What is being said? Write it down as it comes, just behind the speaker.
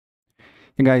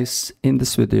Hey guys, in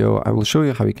this video I will show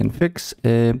you how you can fix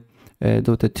a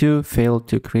Dota 2 failed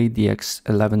to create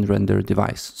Dx11 render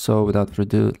device. So without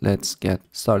further ado, let's get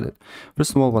started.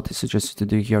 First of all, what I suggest you to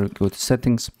do here, go to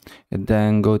settings and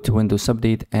then go to Windows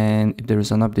Update, and if there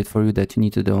is an update for you that you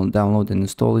need to download and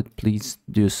install it, please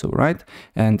do so, right?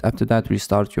 And after that,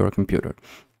 restart your computer.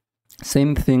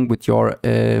 Same thing with your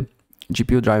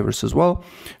GPU drivers as well.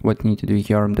 What you need to do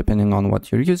here, depending on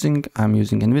what you're using, I'm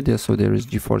using NVIDIA, so there is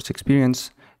GeForce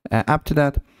Experience. After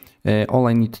that, all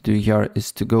I need to do here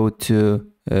is to go to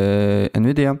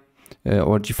NVIDIA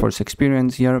or GeForce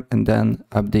Experience here and then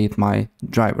update my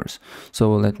drivers.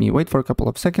 So let me wait for a couple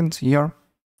of seconds here.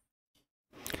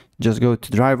 Just go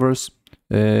to drivers.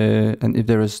 And if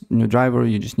there is new driver,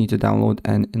 you just need to download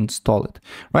and install it,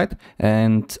 right?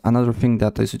 And another thing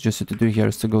that I suggest you to do here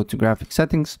is to go to graphic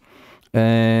settings,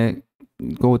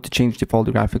 go to change default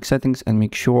graphic settings and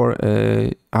make sure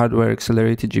hardware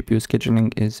accelerated GPU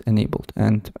scheduling is enabled.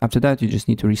 And after that, you just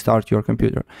need to restart your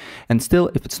computer. And still,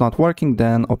 if it's not working,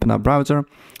 then open up browser,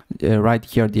 right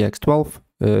here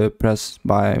Dx12, press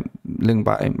by link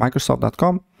by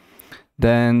Microsoft.com,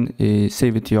 then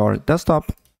save it to your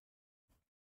desktop.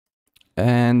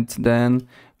 And then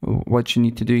what you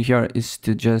need to do here is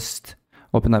to just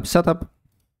open up setup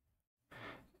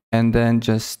and then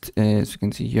just, as you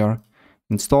can see here,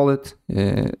 install it.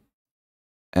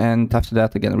 And after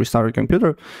that, again, restart your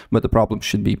computer, but the problem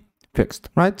should be fixed,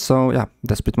 right? So yeah,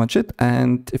 that's pretty much it.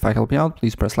 And if I help you out,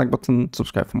 please press like button,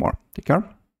 subscribe for more. Take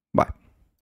care.